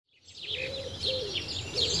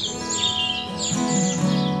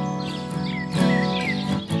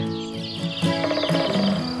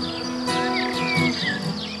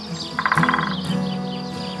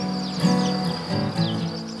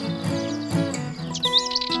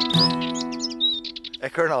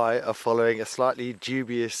Eka and I are following a slightly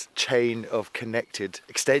dubious chain of connected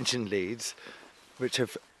extension leads, which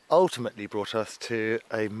have ultimately brought us to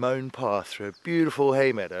a mown path through a beautiful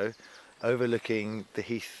hay meadow overlooking the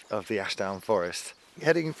heath of the Ashdown Forest,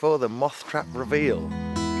 heading for the moth trap reveal.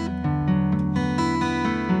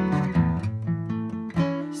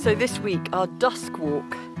 So this week our dusk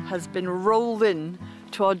walk has been rolled in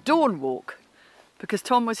to our dawn walk because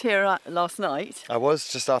Tom was here last night. I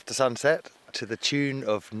was just after sunset, to the tune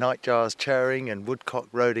of nightjars churring and woodcock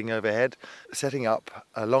roding overhead, setting up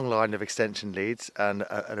a long line of extension leads and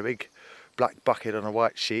a big black bucket on a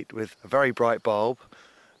white sheet with a very bright bulb.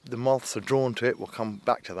 The moths are drawn to it, we'll come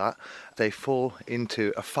back to that. They fall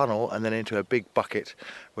into a funnel and then into a big bucket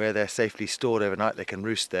where they're safely stored overnight. They can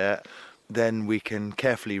roost there. Then we can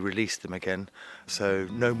carefully release them again. So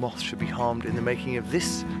no moths should be harmed in the making of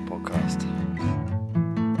this podcast.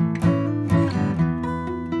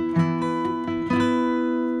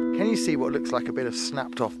 Can you see what looks like a bit of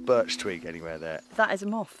snapped off birch twig anywhere there? That is a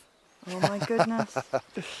moth. Oh my goodness.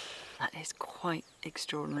 That is quite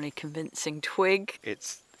extraordinarily convincing twig.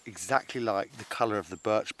 It's exactly like the colour of the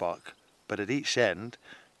birch bark, but at each end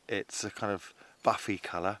it's a kind of buffy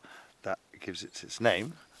colour that gives it its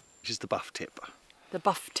name, which is the buff tip. The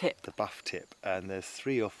buff tip. The buff tip, and there's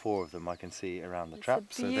 3 or 4 of them I can see around the trap,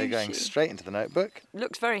 a so they're going beauty. straight into the notebook.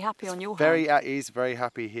 Looks very happy on your Very hand. at ease, very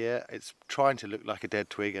happy here. It's trying to look like a dead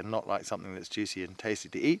twig and not like something that's juicy and tasty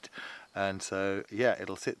to eat, and so yeah,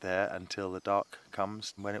 it'll sit there until the dark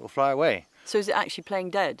comes when it will fly away. So is it actually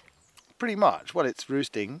playing dead? Pretty much. Well, it's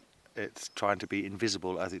roosting. It's trying to be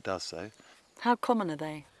invisible as it does so. How common are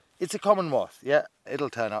they? It's a common moth, yeah. It'll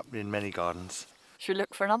turn up in many gardens. Should we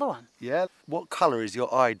look for another one? Yeah. What colour is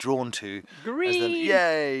your eye drawn to? Green!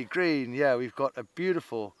 Yay, green. Yeah, we've got a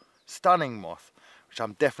beautiful, stunning moth, which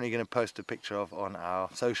I'm definitely going to post a picture of on our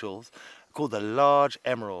socials, called the large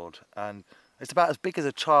emerald. And it's about as big as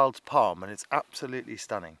a child's palm, and it's absolutely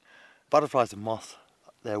stunning. Butterflies and moths,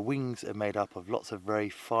 their wings are made up of lots of very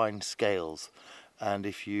fine scales. And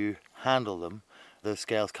if you handle them, the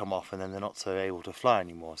scales come off and then they're not so able to fly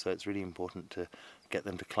anymore. So it's really important to get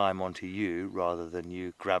them to climb onto you rather than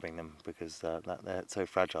you grabbing them, because they're so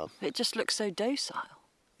fragile. It just looks so docile.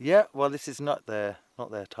 Yeah, well, this is not their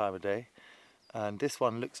time of day. And this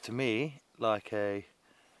one looks to me like a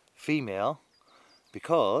female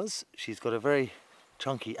because she's got a very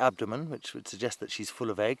chunky abdomen, which would suggest that she's full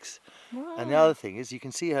of eggs. Wow. And the other thing is you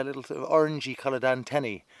can see her little sort of orangey coloured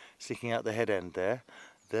antennae sticking out the head end there.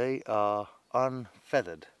 They are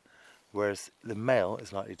unfeathered, whereas the male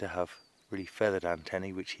is likely to have really feathered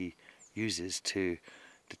antennae, which he uses to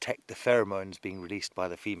detect the pheromones being released by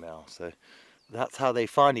the female. So that's how they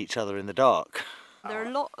find each other in the dark. There are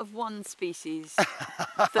a lot of one species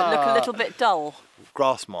that look a little bit dull.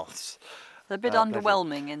 Grass moths. They're a bit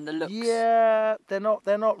underwhelming in the looks. Yeah, they're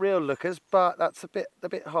not real lookers, but that's a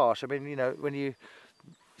bit harsh. I mean, you know, when you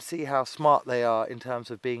see how smart they are in terms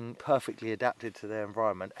of being perfectly adapted to their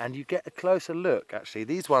environment, and you get a closer look, actually,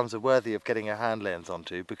 these ones are worthy of getting a hand lens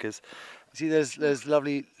onto, because see there's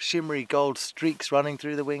lovely shimmery gold streaks running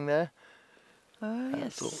through the wing there. Oh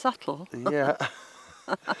yes, subtle. Yeah.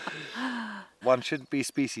 One shouldn't be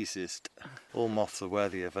speciesist. All moths are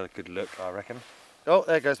worthy of a good look, I reckon. Oh,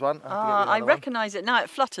 there goes one. I recognise it now. It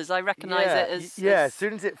flutters. I recognise it as... Yeah, as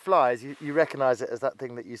soon as it flies, you recognise it as that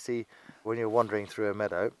thing that you see when you're wandering through a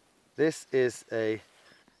meadow. This is a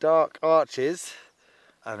dark arches,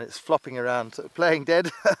 and it's flopping around, sort of playing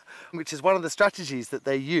dead, which is one of the strategies that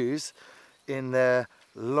they use in their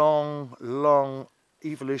long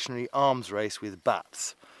evolutionary arms race with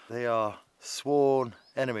bats. They are sworn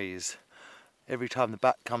enemies. Every time the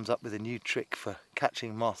bat comes up with a new trick for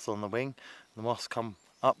catching moths on the wing, the moths come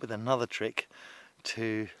up with another trick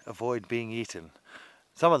to avoid being eaten.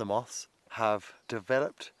 Some of the moths have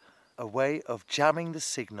developed a way of jamming the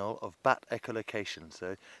signal of bat echolocation,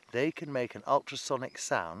 so they can make an ultrasonic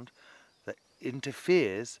sound that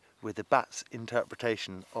interferes with the bat's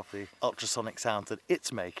interpretation of the ultrasonic sounds that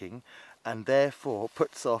it's making, and therefore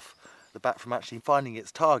puts off the bat from actually finding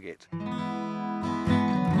its target.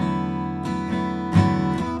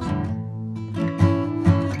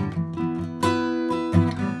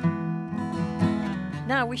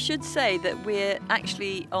 Now, we should say that we're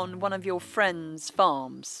actually on one of your friends'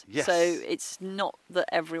 farms. Yes. So it's not that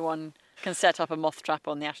everyone can set up a moth trap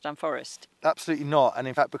on the Ashdown Forest. Absolutely not. And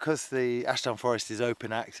in fact, because the Ashdown Forest is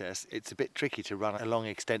open access, it's a bit tricky to run a long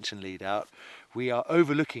extension lead out. We are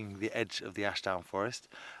overlooking the edge of the Ashdown Forest,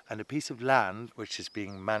 and a piece of land which is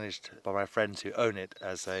being managed by my friends who own it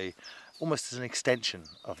as a almost as an extension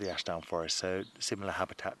of the Ashdown Forest, so similar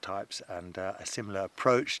habitat types and a similar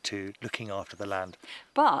approach to looking after the land.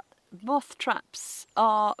 But moth traps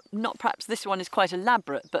are not, perhaps this one is quite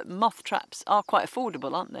elaborate, but moth traps are quite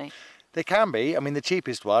affordable, aren't they? They can be. I mean, the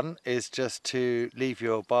cheapest one is just to leave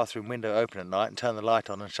your bathroom window open at night and turn the light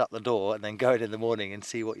on and shut the door and then go in the morning and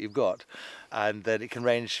see what you've got. And then it can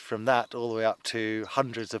range from that all the way up to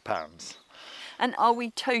hundreds of pounds. And are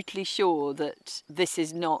we totally sure that this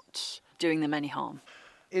is not doing them any harm?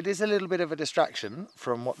 It is a little bit of a distraction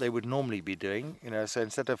from what they would normally be doing. So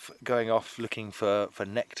instead of going off looking for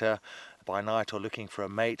nectar by night or looking for a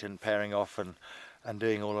mate and pairing off and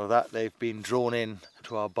doing all of that, they've been drawn in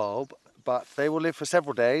to our bulb. But they will live for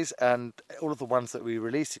several days, and all of the ones that we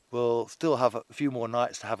release will still have a few more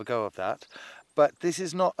nights to have a go of that. But this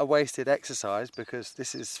is not a wasted exercise, because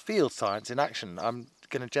this is field science in action. I'm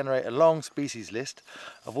going to generate a long species list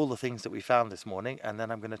of all the things that we found this morning, and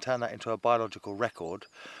then I'm going to turn that into a biological record,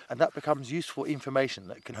 and that becomes useful information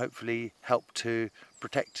that can hopefully help to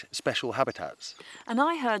protect special habitats. And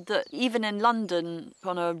I heard that even in London,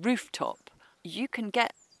 on a rooftop, you can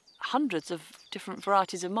get hundreds of different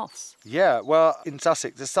varieties of moths. Yeah, well, in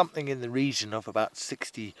Sussex, there's something in the region of about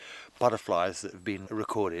 60 butterflies that have been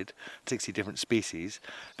recorded, 60 different species.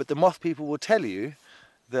 But the moth people will tell you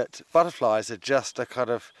that butterflies are just a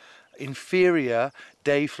kind of inferior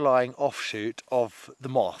day-flying offshoot of the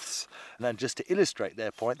moths. And then just to illustrate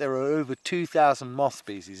their point, there are over 2,000 moth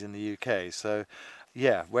species in the UK. So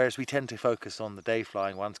yeah, whereas we tend to focus on the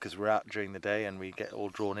day-flying ones because we're out during the day and we get all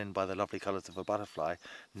drawn in by the lovely colours of a butterfly,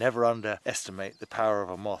 never underestimate the power of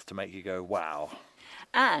a moth to make you go, wow.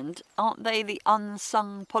 And aren't they the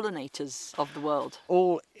unsung pollinators of the world?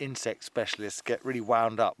 All insect specialists get really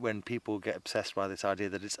wound up when people get obsessed by this idea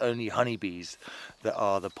that it's only honeybees that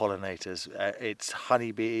are the pollinators. It's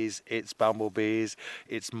honeybees, it's bumblebees,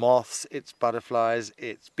 it's moths, it's butterflies,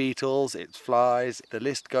 it's beetles, it's flies. The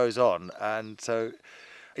list goes on. And so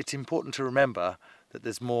it's important to remember that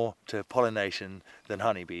there's more to pollination than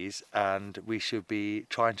honeybees, and we should be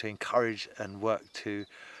trying to encourage and work to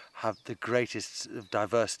have the greatest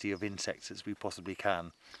diversity of insects as we possibly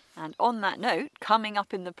can. And on that note, coming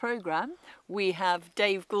up in the programme, we have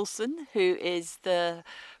Dave Goulson, who is the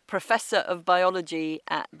Professor of Biology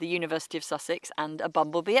at the University of Sussex and a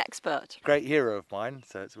bumblebee expert. Great hero of mine,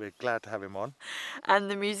 so we're glad to have him on.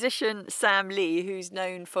 And the musician Sam Lee, who's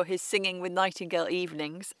known for his Singing with Nightingale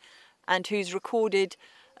evenings and who's recorded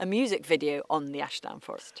a music video on the Ashdown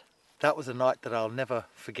Forest. That was a night that I'll never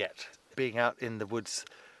forget, being out in the woods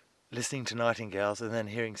listening to nightingales and then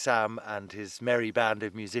hearing Sam and his merry band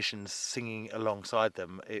of musicians singing alongside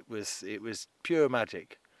them. It was pure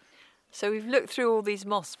magic. So we've looked through all these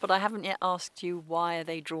moths, but I haven't yet asked you, why are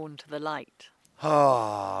they drawn to the light?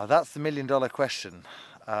 That's the million-dollar question.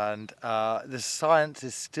 And the science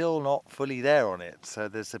is still not fully there on it. So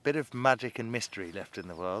there's a bit of magic and mystery left in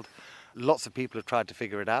the world. Lots of people have tried to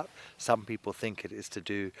figure it out. Some people think it is to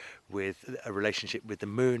do with a relationship with the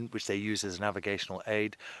moon, which they use as a navigational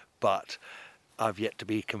aid. But I've yet to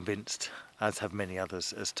be convinced, as have many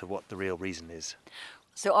others, as to what the real reason is.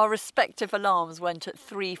 So our respective alarms went at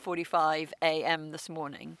 3:45 a.m. this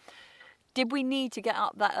morning. Did we need to get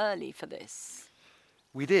up that early for this?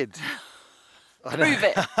 We did. Prove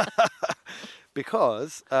it.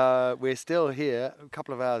 Because we're still here a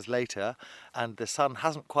couple of hours later and the sun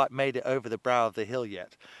hasn't quite made it over the brow of the hill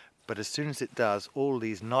yet. But as soon as it does, all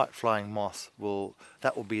these night-flying moths will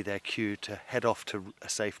be their cue to head off to a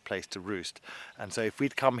safe place to roost. And so if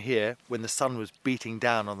we'd come here when the sun was beating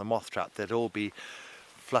down on the moth trap, they'd all be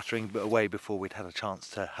fluttering away before we'd had a chance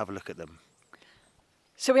to have a look at them.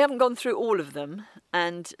 So we haven't gone through all of them,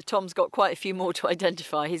 and Tom's got quite a few more to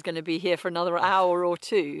identify. He's going to be here for another hour or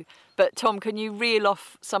two. But Tom, can you reel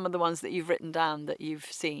off some of the ones that you've written down that you've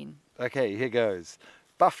seen? Okay, here goes.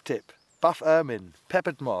 Buff tip, buff ermine,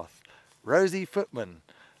 peppered moth, rosy footman,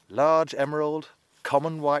 large emerald,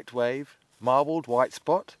 common white wave, marbled white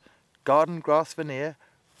spot, garden grass veneer,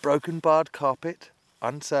 broken barred carpet,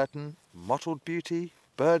 uncertain, mottled beauty,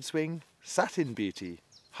 birdswing, satin beauty,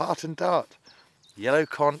 heart and dart, yellow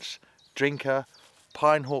conch, drinker,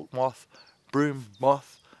 pine hawk moth, broom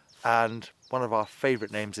moth, and one of our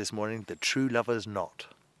favourite names this morning, the true lover's knot.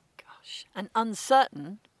 Gosh, and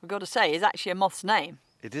uncertain, we've got to say, is actually a moth's name.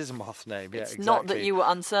 It is a moth's name, yeah, it's exactly. Not that you were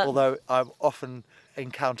uncertain. Although I often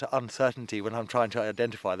encounter uncertainty when I'm trying to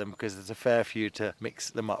identify them because there's a fair few to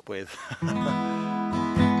mix them up with.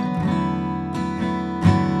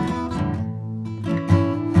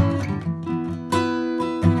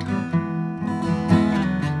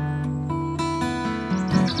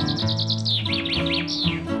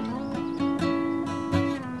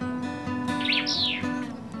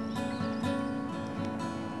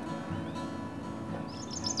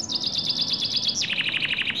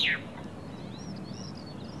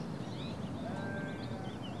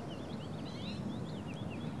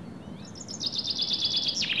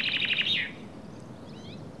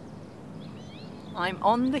 I'm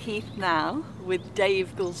on the heath now with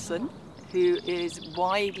Dave Goulson, who is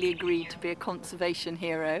widely agreed to be a conservation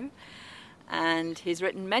hero. And he's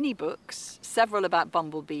written many books, several about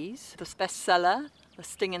bumblebees. The bestseller, The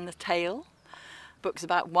Sting in the Tail, books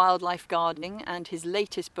about wildlife gardening, and his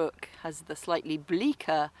latest book has the slightly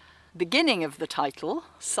bleaker beginning of the title,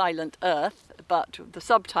 Silent Earth, but the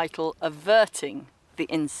subtitle, Averting the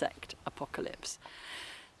Insect Apocalypse.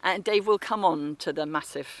 And Dave will come on to the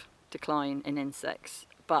massive decline in insects,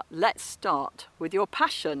 but let's start with your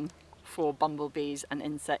passion for bumblebees and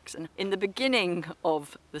insects. And in the beginning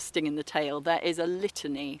of The Sting in the Tail, there is a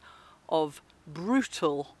litany of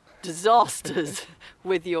brutal disasters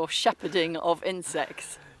with your shepherding of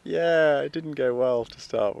insects. Yeah, it didn't go well to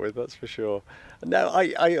start with, that's for sure. No,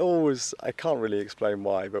 I can't really explain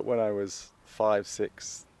why, but when I was 5,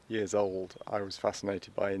 6 years old, I was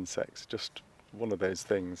fascinated by insects, just one of those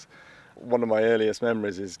things. One of my earliest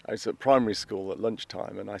memories is I was at primary school at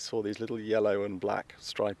lunchtime and I saw these little yellow and black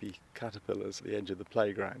stripy caterpillars at the edge of the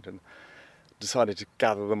playground and decided to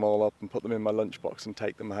gather them all up and put them in my lunchbox and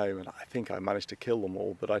take them home. And I think I managed to kill them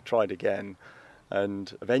all, but I tried again.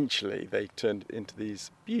 And eventually they turned into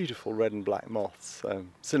these beautiful red and black moths,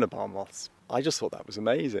 cinnabar moths. I just thought that was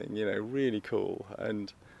amazing, really cool.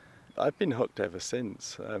 And I've been hooked ever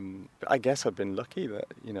since. I guess I've been lucky that,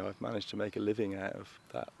 I've managed to make a living out of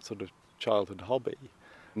that sort of childhood hobby.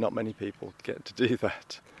 Not many people get to do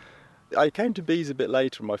that. I came to bees a bit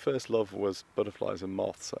later. My first love was butterflies and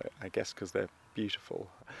moths, I guess because they're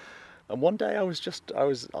beautiful. And one day I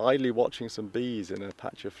was idly watching some bees in a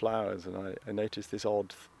patch of flowers, and I noticed this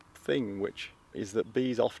odd thing, which is that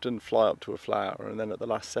bees often fly up to a flower and then at the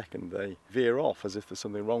last second they veer off as if there's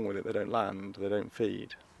something wrong with it. They don't land, they don't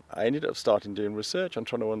feed. I ended up starting doing research on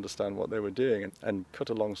trying to understand what they were doing, and cut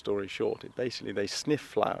a long story short, basically they sniff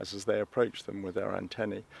flowers as they approach them with their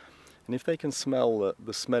antennae. And if they can smell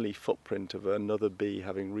the smelly footprint of another bee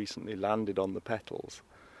having recently landed on the petals,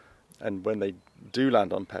 and when they do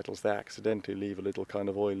land on petals, they accidentally leave a little kind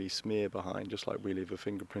of oily smear behind, just like we leave a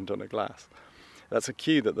fingerprint on a glass. That's a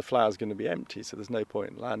cue that the flower's going to be empty, so there's no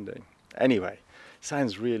point in landing. Anyway,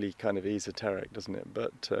 sounds really kind of esoteric, doesn't it?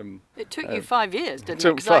 But it took you 5 years, didn't it?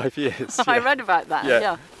 It took 5 years. I read about that,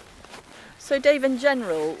 yeah. So Dave, in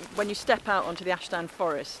general, when you step out onto the ashdown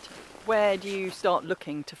forest, where do you start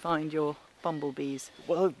looking to find your bumblebees?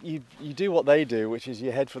 Well, you do what they do, which is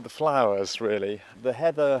you head for the flowers, really. The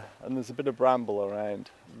heather, and there's a bit of bramble around,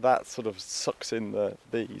 that sort of sucks in the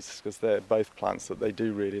bees, because they're both plants that they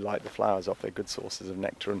do really like the flowers of. They're good sources of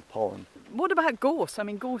nectar and pollen. What about gorse? I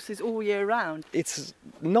mean, gorse is all year round. It's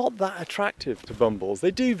not that attractive to bumbles.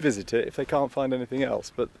 They do visit it if they can't find anything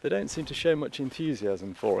else, but they don't seem to show much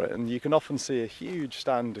enthusiasm for it. And you can often see a huge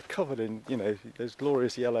stand covered in, those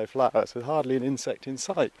glorious yellow flowers with hardly an insect in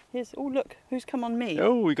sight. Yes. Oh, look, who's come on me?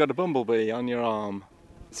 Oh, we got a bumblebee on your arm.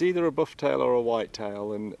 It's either a buff-tail or a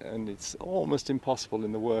white-tail, and it's almost impossible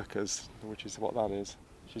in the workers, which is what that is.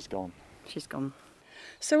 She's gone. She's gone.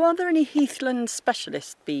 So are there any heathland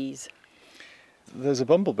specialist bees? There's a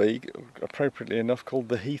bumblebee, appropriately enough, called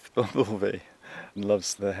the heath bumblebee.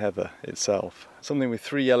 Loves the heather itself. Something with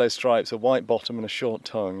 3 yellow stripes, a white bottom and a short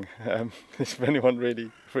tongue. If anyone really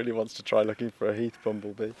wants to try looking for a heath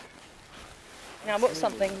bumblebee. Now, what's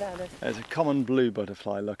something there? There's a common blue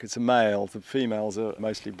butterfly. Look, it's a male. The females are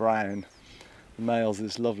mostly brown. The males are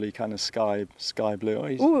this lovely kind of sky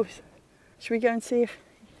blue. Ooh, should we go and see if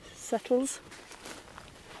it settles?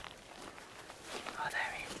 Oh, there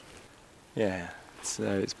he is. Yeah,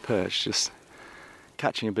 it's perched, just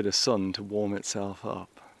catching a bit of sun to warm itself up.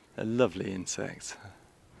 They're lovely insects.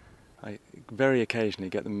 I very occasionally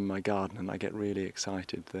get them in my garden and I get really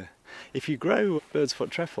excited. If you grow bird's foot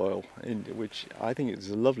trefoil, which I think is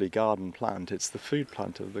a lovely garden plant, it's the food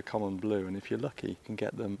plant of the common blue, and if you're lucky you can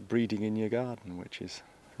get them breeding in your garden, which is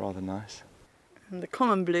rather nice. And the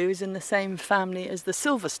common blue is in the same family as the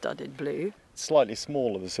silver-studded blue. Slightly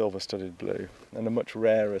smaller, the silver-studded blue, and a much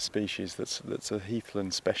rarer species that's a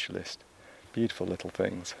heathland specialist. Beautiful little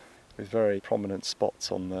things with very prominent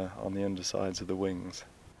spots on the undersides of the wings.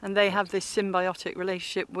 And they have this symbiotic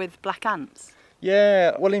relationship with black ants.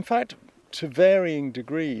 Yeah, well, in fact, to varying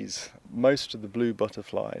degrees, most of the blue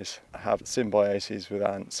butterflies have symbiosis with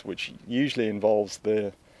ants, which usually involves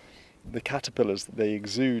the caterpillars. They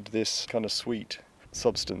exude this kind of sweet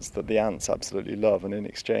substance that the ants absolutely love, and in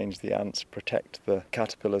exchange the ants protect the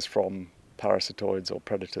caterpillars from parasitoids or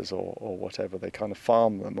predators or whatever. They kind of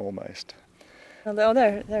farm them almost. Oh,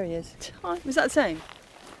 there he is. Was that the same?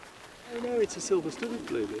 Oh no, it's a silver-studded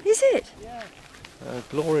blue. Is it? Yeah. A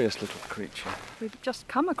glorious little creature. We've just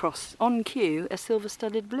come across, on cue, a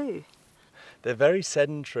silver-studded blue. They're very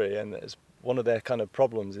sedentary, and there's One of their kind of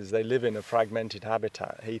problems is they live in a fragmented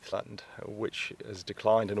habitat, heathland, which has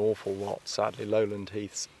declined an awful lot. Sadly, lowland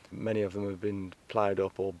heaths, many of them have been ploughed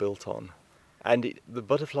up or built on. And the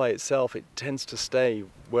butterfly itself, it tends to stay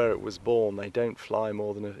where it was born. They don't fly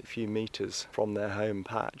more than a few metres from their home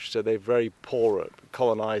patch, so they're very poor at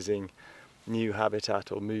colonising new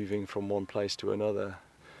habitat or moving from one place to another.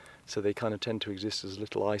 So they kind of tend to exist as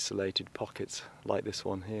little isolated pockets like this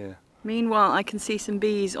one here. Meanwhile, I can see some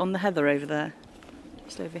bees on the heather over there.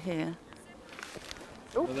 Just over here.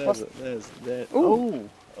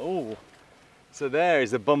 Oh, So there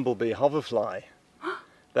is a bumblebee hoverfly.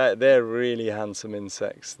 They're really handsome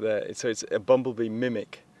insects. So it's a bumblebee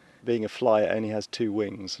mimic. Being a fly, it only has 2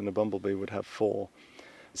 wings, and a bumblebee would have 4.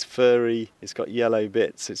 It's furry, it's got yellow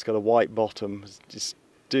bits, it's got a white bottom. It's just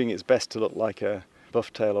doing its best to look like a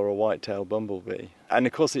buff-tail or a white-tailed bumblebee. And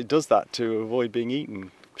of course it does that to avoid being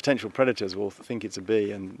eaten. Potential predators will think it's a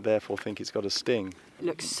bee and therefore think it's got a sting. It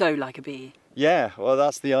looks so like a bee. Yeah, well,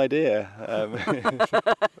 that's the idea.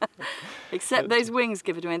 Except those wings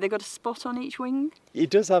give it away. They've got a spot on each wing. It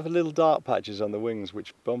does have little dark patches on the wings,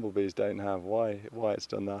 which bumblebees don't have. Why it's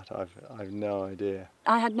done that, I've no idea.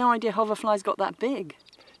 I had no idea hoverflies got that big.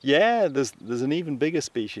 Yeah, there's an even bigger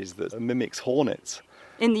species that mimics hornets.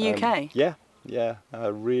 In the UK? Yeah,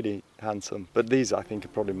 really handsome. But these, I think, are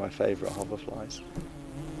probably my favourite hoverflies.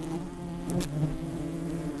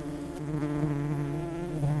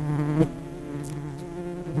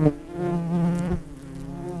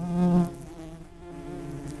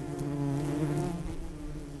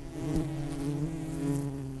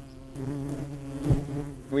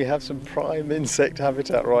 We have some prime insect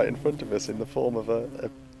habitat right in front of us in the form of a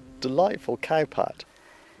delightful cowpat.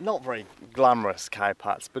 Not very glamorous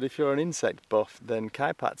cowpats, but if you're an insect buff, then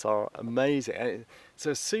cowpats are amazing.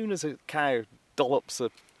 So as soon as a cow dollops a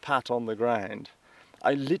pat on the ground,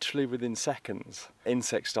 literally within seconds,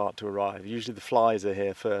 insects start to arrive. Usually the flies are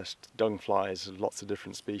here first, dung flies, lots of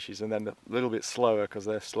different species, and then a little bit slower because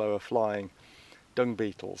they're slower flying, dung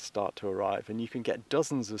beetles start to arrive, and you can get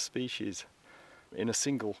dozens of species in a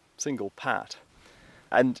single pat.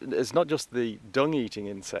 And it's not just the dung-eating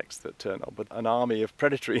insects that turn up, but an army of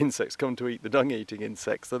predatory insects come to eat the dung-eating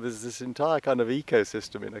insects. So there's this entire kind of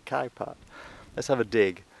ecosystem in a cowpat. Let's have a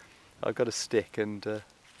dig. I've got a stick and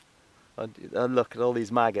look at all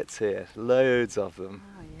these maggots here. Loads of them,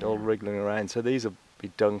 all wriggling around. So these will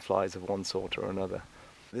be dung flies of one sort or another.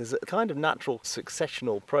 There's a kind of natural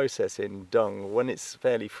successional process in dung. When it's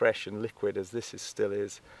fairly fresh and liquid, as this still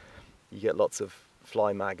is, you get lots of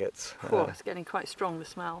fly maggots. It's getting quite strong, the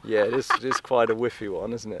smell. Yeah, it is quite a whiffy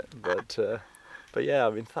one, isn't it? But yeah,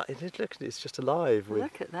 in fact, it's just alive.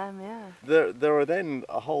 Look at them, yeah. There are then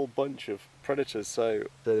a whole bunch of predators. So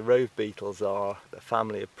the rove beetles are a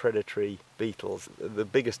family of predatory beetles. The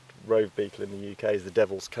biggest rove beetle in the UK is the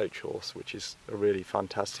devil's coach horse, which is a really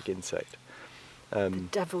fantastic insect. The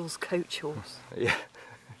devil's coach horse. Yeah,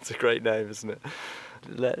 it's a great name, isn't it?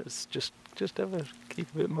 Let's just keep a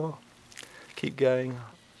bit more. Keep going.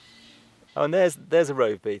 Oh, and there's a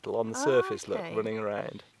rove beetle on the surface, okay. look, running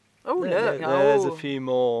around. Oh, look. There's a few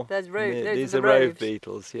more. There's These are rove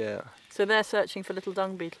beetles, yeah. So they're searching for little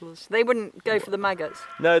dung beetles. They wouldn't go for the maggots?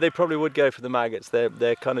 No, they probably would go for the maggots. They're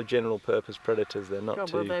kind of general purpose predators. They're not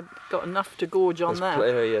too... Well, they've got enough to gorge on there.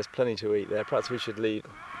 There's plenty to eat there. Perhaps we should leave.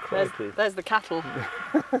 There's the cattle.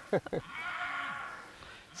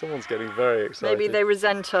 Someone's getting very excited. Maybe they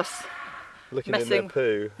resent us. Looking in their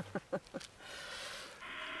poo.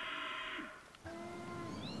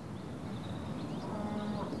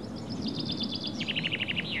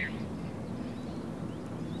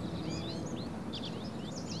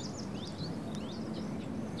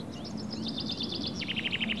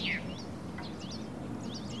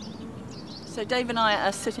 So Dave and I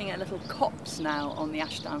are sitting at a little copse now on the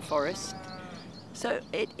Ashdown Forest. So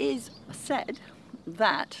it is said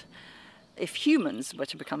that if humans were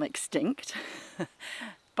to become extinct,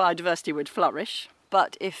 biodiversity would flourish,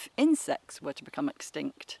 but if insects were to become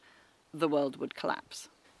extinct, the world would collapse.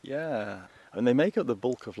 Yeah, and they make up the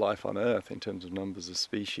bulk of life on Earth in terms of numbers of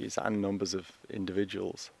species and numbers of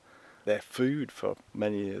individuals. They're food for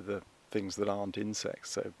many of the things that aren't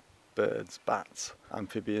insects, so birds, bats,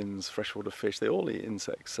 amphibians, freshwater fish, they all eat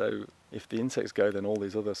insects. So if the insects go, then all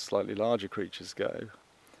these other slightly larger creatures go.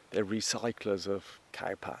 They're recyclers of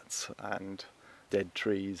cowpats and dead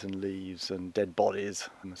trees and leaves and dead bodies.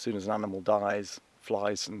 And as soon as an animal dies,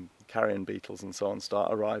 flies and carrion beetles and so on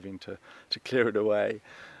start arriving to clear it away.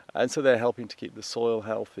 And so they're helping to keep the soil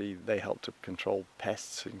healthy. They help to control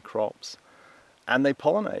pests in crops. And they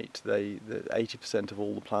pollinate. 80% of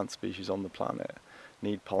all the plant species on the planet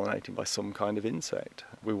need pollinating by some kind of insect.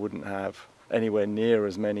 We wouldn't have anywhere near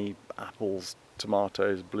as many apples,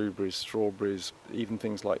 tomatoes, blueberries, strawberries, even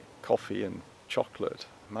things like coffee and chocolate.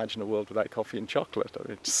 Imagine a world without coffee and chocolate. I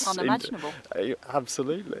mean, it's unimaginable.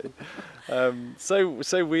 Absolutely.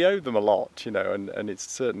 So we owe them a lot, and it's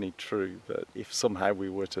certainly true that if somehow we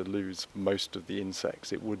were to lose most of the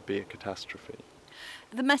insects, it would be a catastrophe.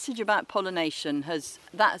 The message about pollination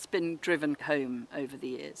that's been driven home over the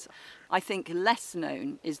years. I think less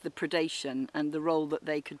known is the predation and the role that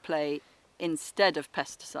they could play instead of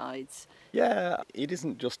pesticides. Yeah, it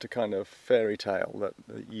isn't just a kind of fairy tale that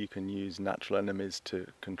you can use natural enemies to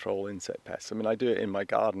control insect pests. I mean, I do it in my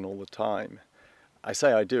garden all the time. I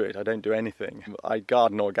say I do it, I don't do anything. I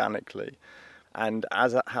garden organically. And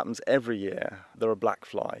as it happens every year, there are black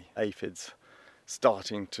fly aphids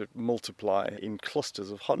starting to multiply in clusters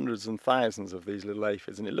of hundreds and thousands of these little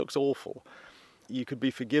aphids, and it looks awful. You could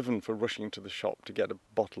be forgiven for rushing to the shop to get a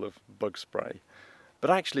bottle of bug spray. But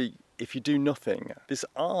actually, if you do nothing, this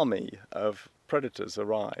army of predators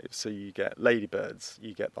arrives. So you get ladybirds,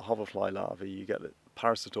 you get the hoverfly larvae, you get the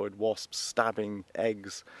parasitoid wasps stabbing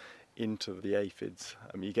eggs into the aphids.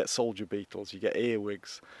 You get soldier beetles, you get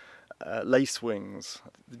earwigs, lacewings,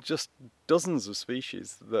 just dozens of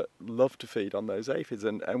species that love to feed on those aphids.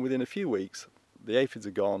 And within a few weeks, the aphids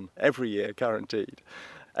are gone, every year, guaranteed.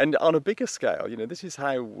 And on a bigger scale, this is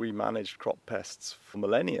how we managed crop pests for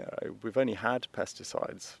millennia. We've only had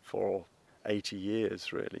pesticides for 80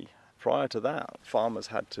 years, really. Prior to that, farmers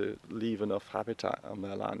had to leave enough habitat on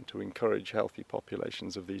their land to encourage healthy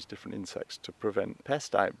populations of these different insects to prevent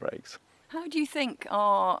pest outbreaks. How do you think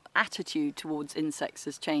our attitude towards insects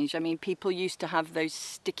has changed? I mean, people used to have those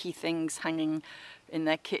sticky things hanging in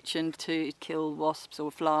their kitchen to kill wasps or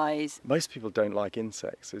flies. Most people don't like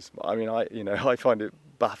insects. I find it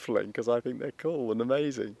baffling because I think they're cool and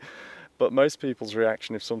amazing. But most people's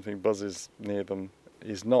reaction if something buzzes near them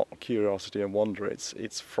is not curiosity and wonder,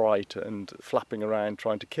 it's fright and flapping around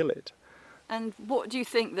trying to kill it. And what do you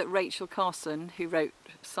think that Rachel Carson, who wrote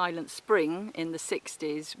Silent Spring in the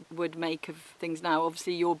 60s, would make of things now?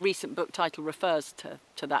 Obviously, your recent book title refers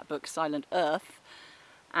to that book, Silent Earth,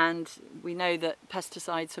 and we know that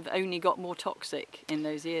pesticides have only got more toxic in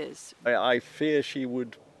those years. I fear she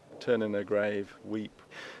would turn in her grave, weep.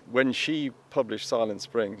 When she published Silent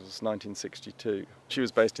Spring, it was 1962, she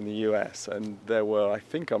was based in the US, and there were, I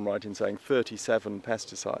think I'm right in saying, 37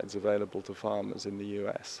 pesticides available to farmers in the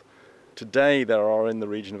US. Today there are in the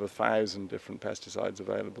region of 1,000 different pesticides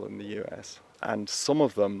available in the US, and some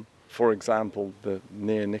of them, for example, the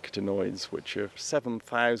neonicotinoids, which are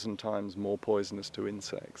 7,000 times more poisonous to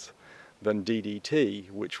insects than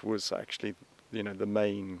DDT, which was actually, the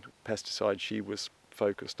main pesticide she was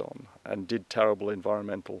focused on and did terrible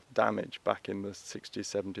environmental damage back in the 60s,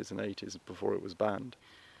 70s and 80s before it was banned.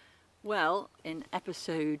 Well, in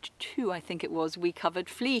episode 2, I think it was, we covered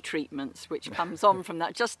flea treatments, which comes on from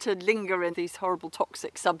that. Just to linger in these horrible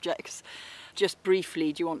toxic subjects, just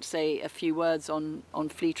briefly, do you want to say a few words on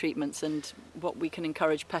flea treatments and what we can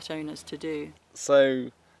encourage pet owners to do? So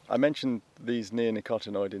I mentioned these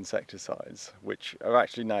neonicotinoid insecticides, which have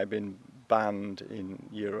actually now been banned in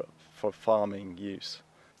Europe for farming use.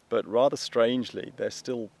 But rather strangely, they're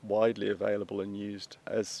still widely available and used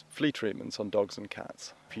as flea treatments on dogs and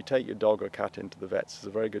cats. If you take your dog or cat into the vets, there's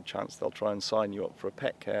a very good chance they'll try and sign you up for a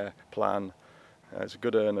pet care plan. It's a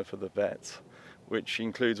good earner for the vets, which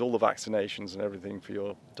includes all the vaccinations and everything for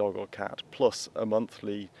your dog or cat, plus a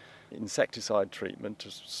monthly insecticide treatment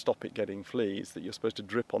to stop it getting fleas that you're supposed to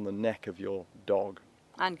drip on the neck of your dog.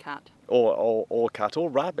 And cat. Or cat, or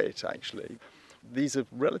rabbit, actually. These are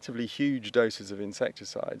relatively huge doses of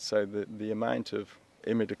insecticide, so the amount of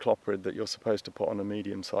imidacloprid that you're supposed to put on a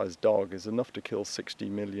medium-sized dog is enough to kill 60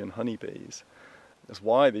 million honeybees. That's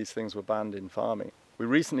why these things were banned in farming. We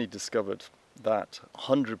recently discovered that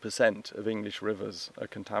 100% of English rivers are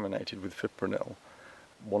contaminated with fipronil,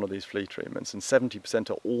 one of these flea treatments, and 70%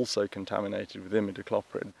 are also contaminated with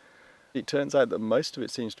imidacloprid. It turns out that most of it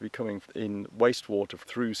seems to be coming in wastewater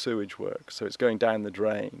through sewage work, so it's going down the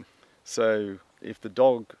drain. So if the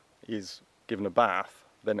dog is given a bath,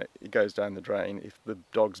 then it goes down the drain. If the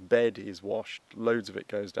dog's bed is washed, loads of it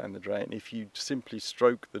goes down the drain. If you simply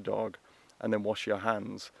stroke the dog and then wash your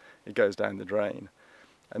hands, it goes down the drain.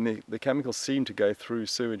 And the chemicals seem to go through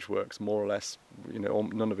sewage works more or less,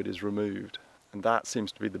 none of it is removed. And that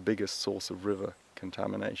seems to be the biggest source of river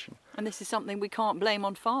contamination. And this is something we can't blame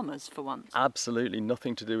on farmers for once. Absolutely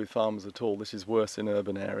nothing to do with farmers at all. This is worse in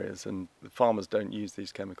urban areas, and the farmers don't use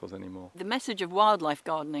these chemicals anymore. The message of wildlife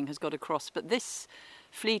gardening has got across, but this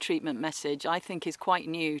flea treatment message I think is quite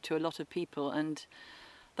new to a lot of people, and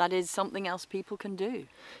that is something else people can do.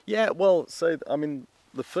 Yeah, well,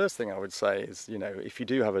 The first thing I would say is, if you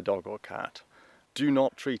do have a dog or cat, do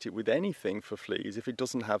not treat it with anything for fleas if it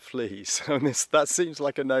doesn't have fleas. And that seems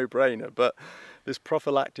like a no-brainer, but this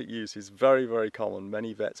prophylactic use is very, very common.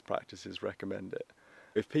 Many vets' practices recommend it.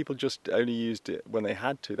 If people just only used it when they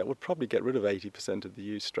had to, that would probably get rid of 80% of the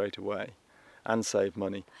use straight away and save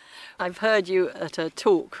money. I've heard you at a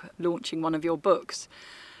talk launching one of your books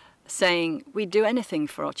saying we do anything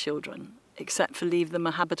for our children except for leave them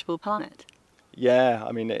a habitable planet. Yeah,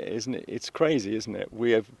 I mean, it's crazy, isn't it?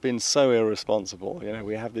 We have been so irresponsible.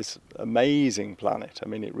 We have this amazing planet. I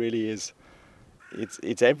mean, it really is,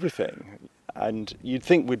 it's everything. And you'd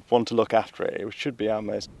think we'd want to look after it. It should be our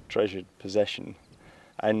most treasured possession.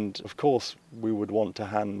 And of course, we would want to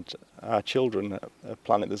hand our children a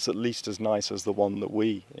planet that's at least as nice as the one that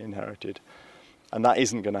we inherited. And that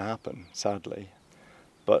isn't going to happen, sadly.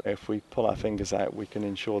 But if we pull our fingers out, we can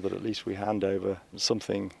ensure that at least we hand over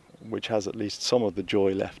something which has at least some of the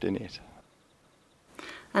joy left in it.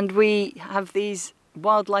 And we have these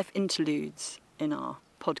wildlife interludes in our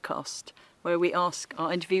podcast where we ask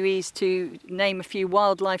our interviewees to name a few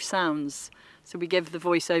wildlife sounds. So we give the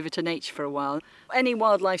voice over to nature for a while. Any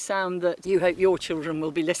wildlife sound that you hope your children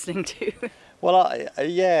will be listening to? Well, I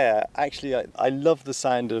love the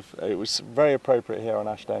sound of, it was very appropriate here on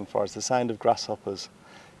Ashdown Forest, the sound of grasshoppers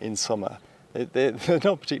in summer. They're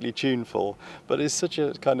not particularly tuneful, but it's such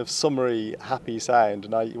a kind of summery, happy sound.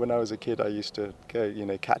 And when I was a kid, I used to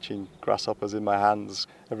go, catching grasshoppers in my hands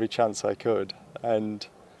every chance I could. And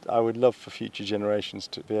I would love for future generations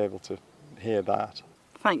to be able to hear that.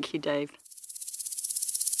 Thank you, Dave.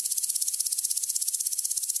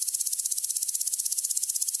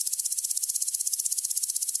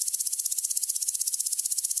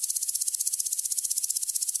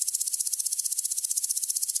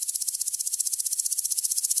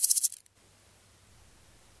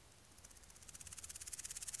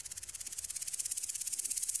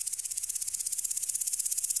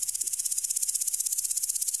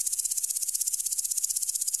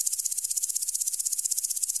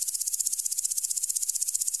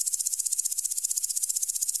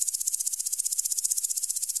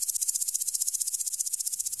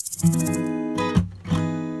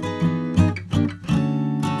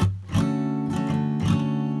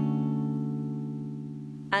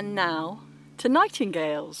 And now to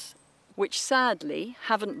nightingales, which sadly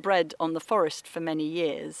haven't bred on the forest for many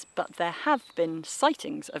years, but there have been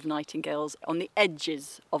sightings of nightingales on the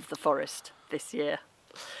edges of the forest this year.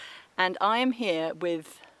 And I am here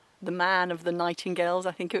with the man of the nightingales,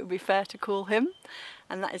 I think it would be fair to call him,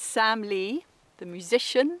 and that is Sam Lee, the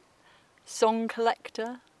musician, song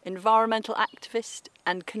collector, environmental activist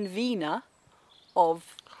and convener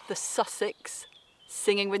of the Sussex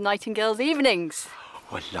Singing with Nightingales evenings.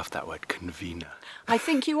 Oh, I love that word, convener. I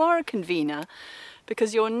think you are a convener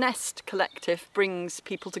because your Nest collective brings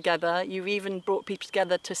people together. You've even brought people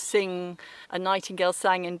together to sing A Nightingale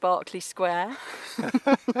Sang in Berkeley Square.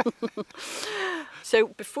 So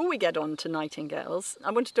before we get on to nightingales,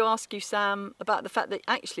 I wanted to ask you, Sam, about the fact that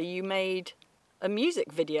actually you made a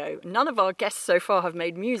music video. None of our guests so far have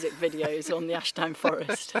made music videos on the Ashdown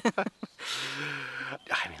Forest.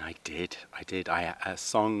 I did. I had a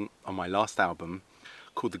song on my last album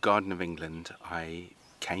called The Garden of England. I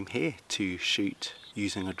came here to shoot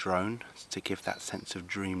using a drone to give that sense of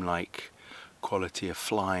dreamlike quality of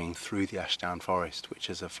flying through the Ashdown Forest, which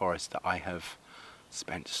is a forest that I have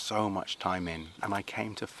spent so much time in. And I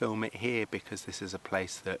came to film it here because this is a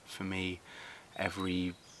place that, for me,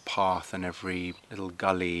 every path and every little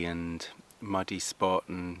gully and muddy spot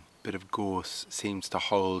and bit of gorse seems to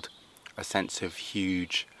hold a sense of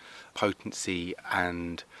huge potency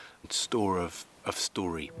and store of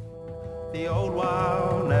story. The old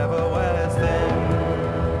wow never wears thin.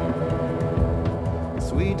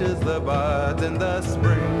 Sweet as the birds in the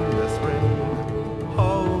spring,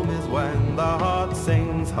 Home is when the heart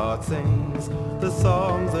sings, the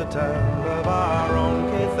songs that tell of our own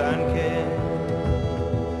kith and kin.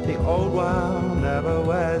 The old wow never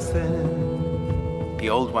wears thin. The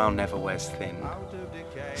old wow never wears thin.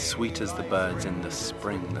 Sweet as the birds in the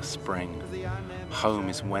spring. Home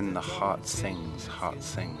is when the heart sings,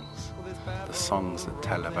 the songs that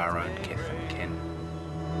tell of our own kith and kin.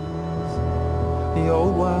 The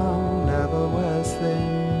old wow never wears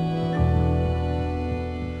thin.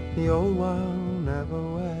 The old wow never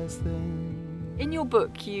wears thin. In your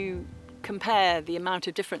book, you compare the amount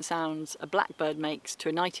of different sounds a blackbird makes to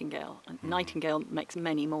a nightingale. A nightingale makes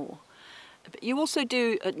many more. But you also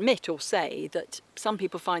do admit or say that some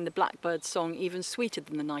people find the blackbird's song even sweeter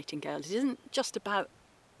than the nightingale's. It isn't just about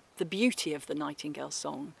the beauty of the nightingale's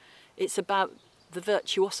song, it's about the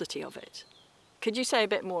virtuosity of it. Could you say a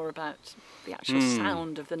bit more about the actual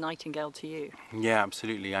sound of the nightingale to you? Yeah,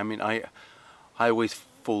 absolutely. I mean, I always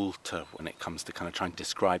falter when it comes to kind of trying to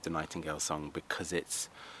describe the nightingale song, because it's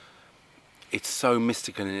so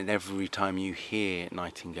mystical, and every time you hear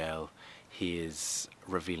nightingale, he is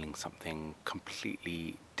revealing something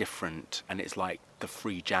completely different, and it's like the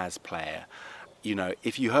free jazz player. You know,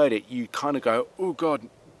 if you heard it, you kind of go, oh God,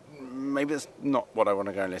 maybe that's not what I want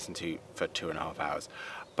to go and listen to for 2.5 hours.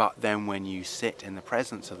 But then when you sit in the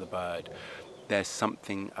presence of the bird, there's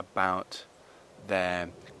something about their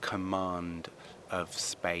command of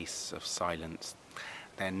space, of silence.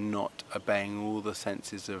 They're not obeying all the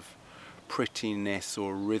senses of prettiness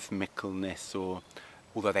or rhythmicalness, or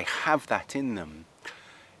although they have that in them,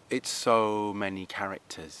 it's so many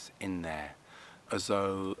characters in there, as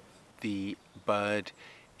though the bird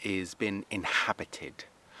is been inhabited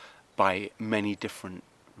by many different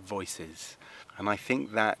voices. And I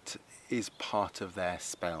think that is part of their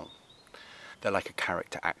spell. They're like a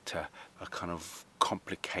character actor, a kind of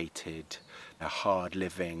complicated, a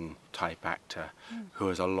hard-living type actor who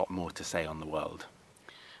has a lot more to say on the world.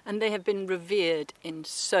 And they have been revered in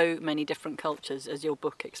so many different cultures, as your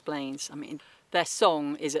book explains. I mean, their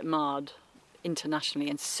song is admired internationally,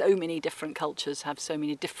 and so many different cultures have so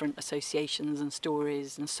many different associations and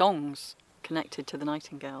stories and songs connected to the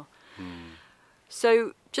nightingale.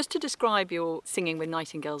 So just to describe your Singing with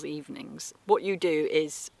Nightingales evenings, what you do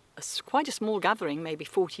is quite a small gathering, maybe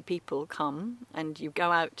 40 people come, and you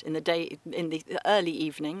go out in the early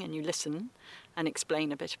evening, and you listen and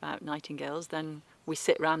explain a bit about nightingales. Then we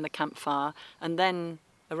sit round the campfire, and then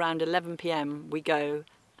around 11 p.m. we go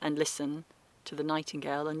and listen to the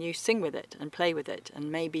nightingale, and you sing with it and play with it,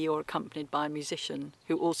 and maybe you're accompanied by a musician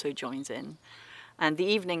who also joins in. And the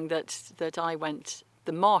evening that I went,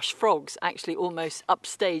 the marsh frogs actually almost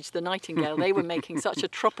upstaged the nightingale. They were making such a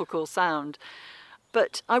tropical sound.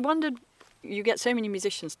 But I wondered, you get so many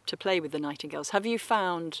musicians to play with the nightingales. Have you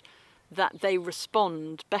found that they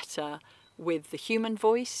respond better with the human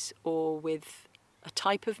voice, or with a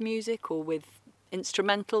type of music, or with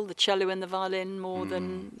instrumental, the cello and the violin, more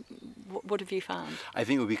than... What have you found? I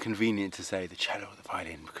think it would be convenient to say the cello or the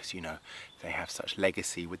violin, because, you know, they have such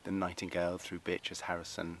legacy with the nightingale through Beatrice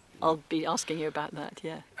Harrison. I'll be asking you about that,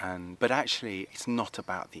 yeah. But actually, it's not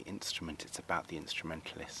about the instrument, it's about the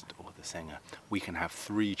instrumentalist or the singer. We can have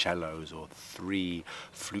 3 cellos or 3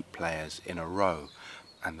 flute players in a row,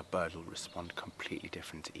 and the bird will respond completely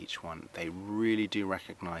different to each one. They really do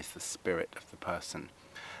recognise the spirit of the person.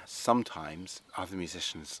 Sometimes other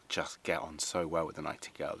musicians just get on so well with the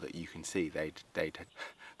nightingale that you can see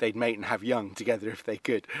they'd mate and have young together if they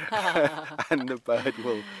could. And the bird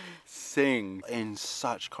will sing in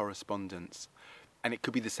such correspondence. And it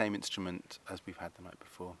could be the same instrument as we've had the night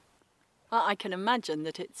before. Well, I can imagine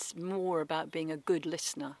that it's more about being a good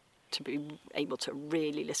listener, to be able to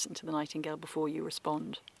really listen to the nightingale before you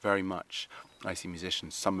respond. Very much. I see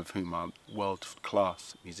musicians, some of whom are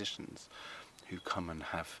world-class musicians, who come and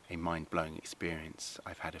have a mind-blowing experience.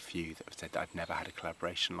 I've had a few that have said that I've never had a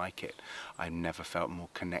collaboration like it. I've never felt more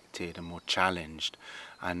connected and more challenged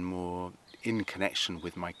and more in connection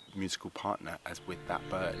with my musical partner as with that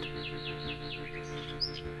bird.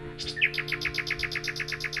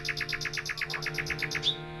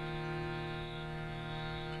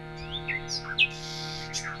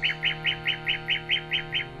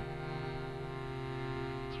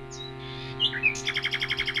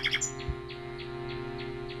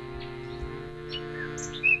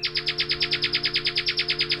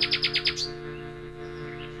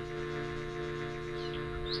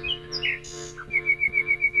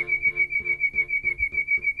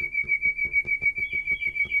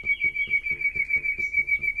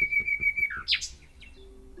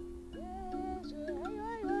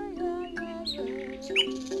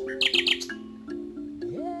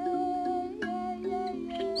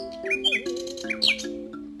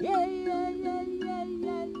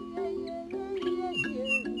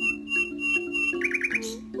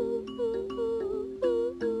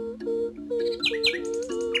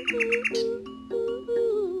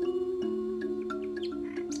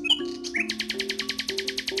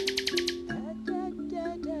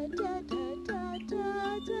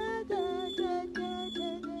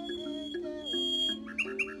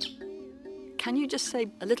 Can you just say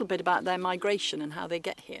a little bit about their migration and how they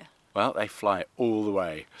get here? Well, they fly all the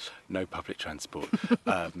way, no public transport.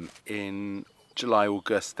 In July,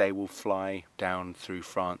 August, they will fly down through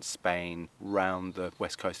France, Spain, round the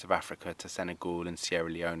west coast of Africa to Senegal and Sierra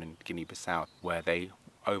Leone and Guinea-Bissau, where they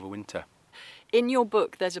overwinter. In your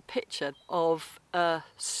book, there's a picture of a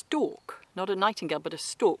stork, not a nightingale, but a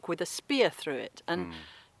stork with a spear through it. And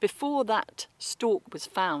before that stork was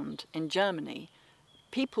found in Germany,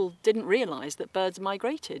 people didn't realise that birds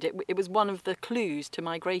migrated. It was one of the clues to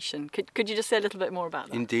migration. Could you just say a little bit more about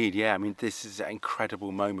that? Indeed, yeah. I mean, this is an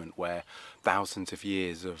incredible moment where thousands of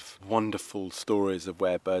years of wonderful stories of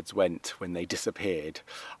where birds went when they disappeared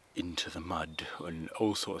into the mud and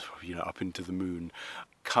all sorts, up into the moon,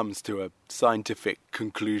 comes to a scientific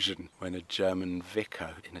conclusion when a German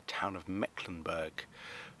vicar in a town of Mecklenburg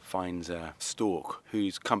finds a stork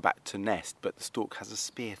who's come back to nest, but the stork has a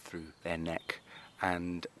spear through their neck.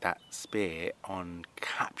 And that spear, on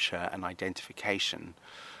capture and identification,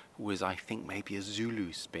 was, I think, maybe a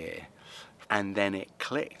Zulu spear. And then it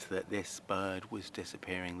clicked that this bird was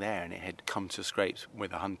disappearing there, and it had come to scrapes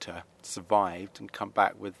with a hunter, survived, and come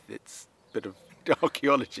back with its bit of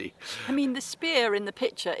archaeology. I mean, the spear in the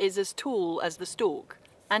picture is as tall as the stork,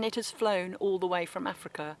 and it has flown all the way from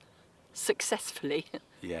Africa successfully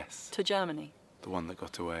Yes, to Germany. the one that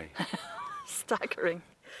got away. Staggering.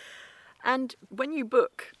 And when you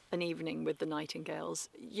book an evening with the Nightingales,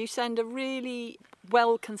 you send a really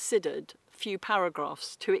well-considered few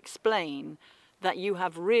paragraphs to explain that you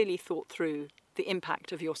have really thought through the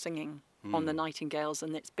impact of your singing on the Nightingales,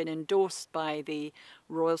 and it's been endorsed by the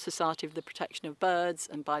Royal Society for the Protection of Birds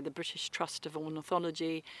and by the British Trust of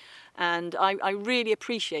Ornithology. And I really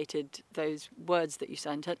appreciated those words that you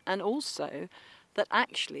sent, and also that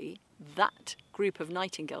actually that group of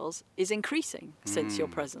nightingales is increasing since your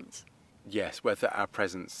presence. Yes, whether our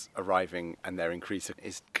presence arriving and their increasing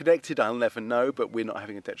is connected, I'll never know, but we're not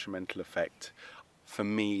having a detrimental effect. For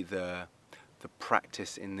me, the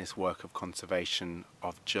practice in this work of conservation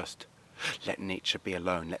of just let nature be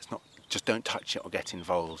alone, just don't touch it or get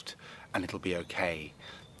involved and it'll be okay,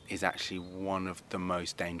 is actually one of the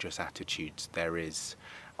most dangerous attitudes there is.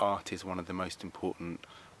 Art is one of the most important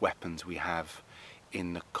weapons we have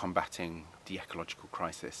in the combating the ecological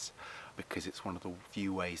crisis, because it's one of the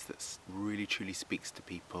few ways that really truly speaks to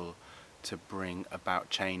people to bring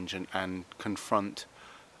about change and confront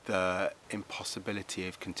the impossibility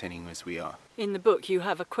of continuing as we are. In the book you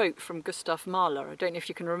have a quote from Gustav Mahler. I don't know if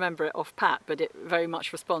you can remember it off pat, but it very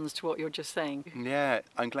much responds to what you're just saying. Yeah,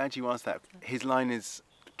 I'm glad you asked that. His line is,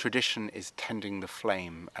 "Tradition is tending the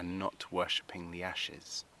flame and not worshipping the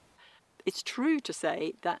ashes." It's true to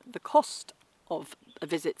say that the cost of a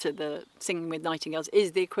visit to the Singing with Nightingales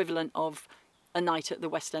is the equivalent of a night at the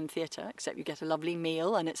West End Theatre, except you get a lovely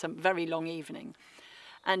meal and it's a very long evening.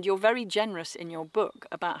 And you're very generous in your book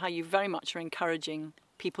about how you very much are encouraging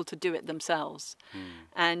people to do it themselves.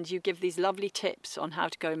 And you give these lovely tips on how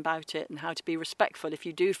to go about it and how to be respectful if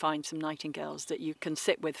you do find some nightingales that you can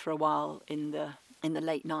sit with for a while in the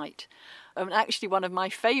late night. Actually, one of my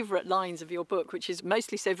favourite lines of your book, which is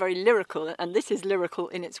mostly so very lyrical, and this is lyrical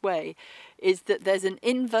in its way, is that there's an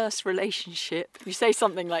inverse relationship. You say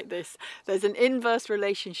something like this: there's an inverse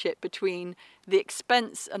relationship between the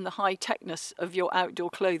expense and the high-techness of your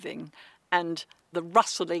outdoor clothing and the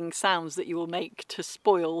rustling sounds that you will make to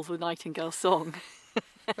spoil the nightingale song.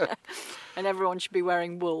 And everyone should be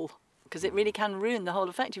wearing wool, because it really can ruin the whole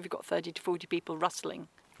effect if you've got 30 to 40 people rustling.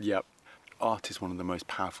 Yep. Art is one of the most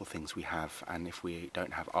powerful things we have, and if we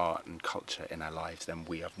don't have art and culture in our lives, then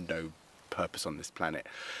we have no purpose on this planet.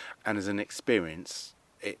 And as an experience,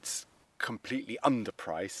 it's completely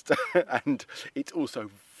underpriced and it's also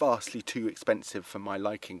vastly too expensive for my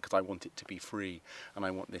liking, because I want it to be free and I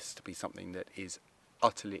want this to be something that is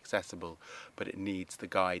utterly accessible, but it needs the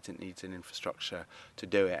guides, it needs an infrastructure to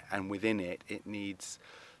do it, and within it, it needs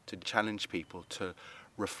to challenge people to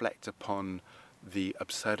reflect upon the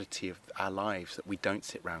absurdity of our lives, that we don't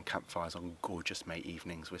sit round campfires on gorgeous May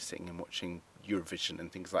evenings, we're sitting and watching Eurovision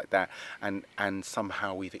and things like that, and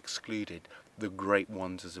somehow we've excluded the great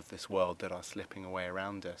wonders of this world that are slipping away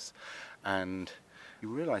around us. And you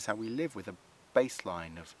realise how we live with a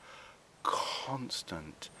baseline of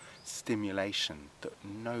constant stimulation, that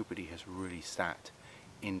nobody has really sat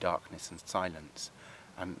in darkness and silence,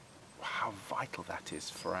 and how vital that is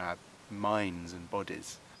for our minds and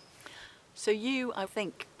bodies. So you, I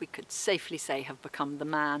think we could safely say, have become the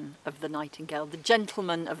man of the nightingale, the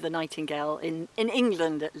gentleman of the nightingale, in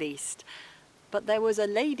England at least. But there was a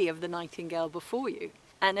lady of the nightingale before you,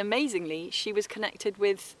 and amazingly she was connected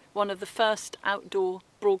with one of the first outdoor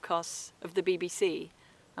broadcasts of the BBC,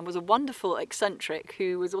 and was a wonderful eccentric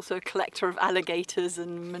who was also a collector of alligators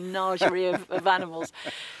and menagerie of animals.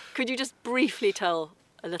 Could you just briefly tell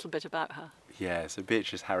a little bit about her? Yeah, so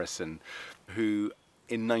Beatrice Harrison, who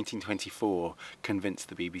in 1924 convinced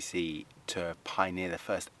the BBC to pioneer the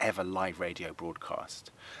first ever live radio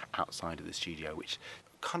broadcast outside of the studio, which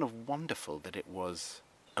kind of wonderful that it was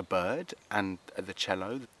a bird and the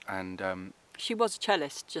cello, and She was a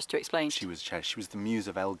cellist, just to explain. She was a cellist. She was the muse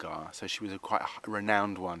of Elgar, so she was quite a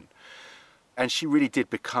renowned one. And she really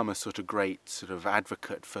did become a sort of great sort of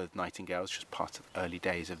advocate for nightingales, just part of the early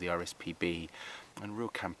days of the RSPB, and a real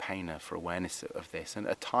campaigner for awareness of this. And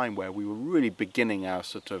at a time where we were really beginning our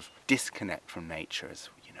sort of disconnect from nature, as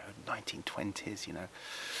 1920s, it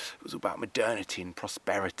was about modernity and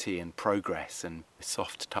prosperity and progress, and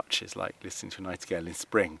soft touches like listening to a nightingale in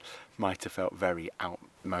spring might have felt very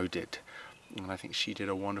outmoded. And I think she did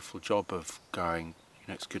a wonderful job of going,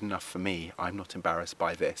 it's good enough for me. I'm not embarrassed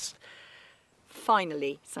by this.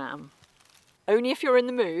 Finally, Sam, only if you're in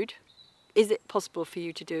the mood, is it possible for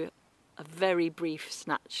you to do a very brief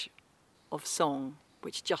snatch of song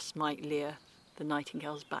which just might lure the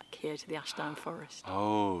nightingales back here to the Ashdown Forest?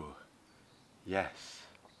 Oh, yes.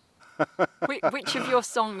 Which of your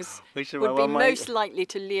songs would be most likely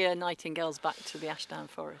to lure nightingales back to the Ashdown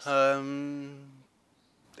Forest?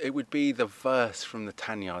 It would be the verse from the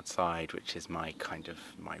Tanyard Side, which is that's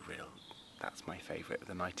my favourite of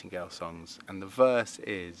the nightingale songs. And the verse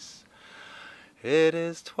is, "It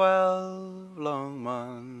is 12 long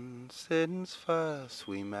months since first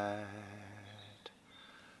we met,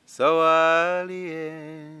 so early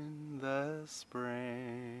in the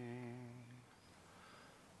spring,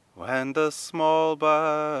 when the small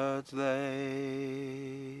birds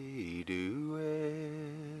they do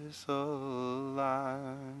whistle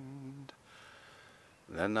and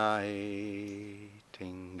the nightingales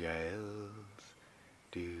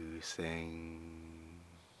do sing."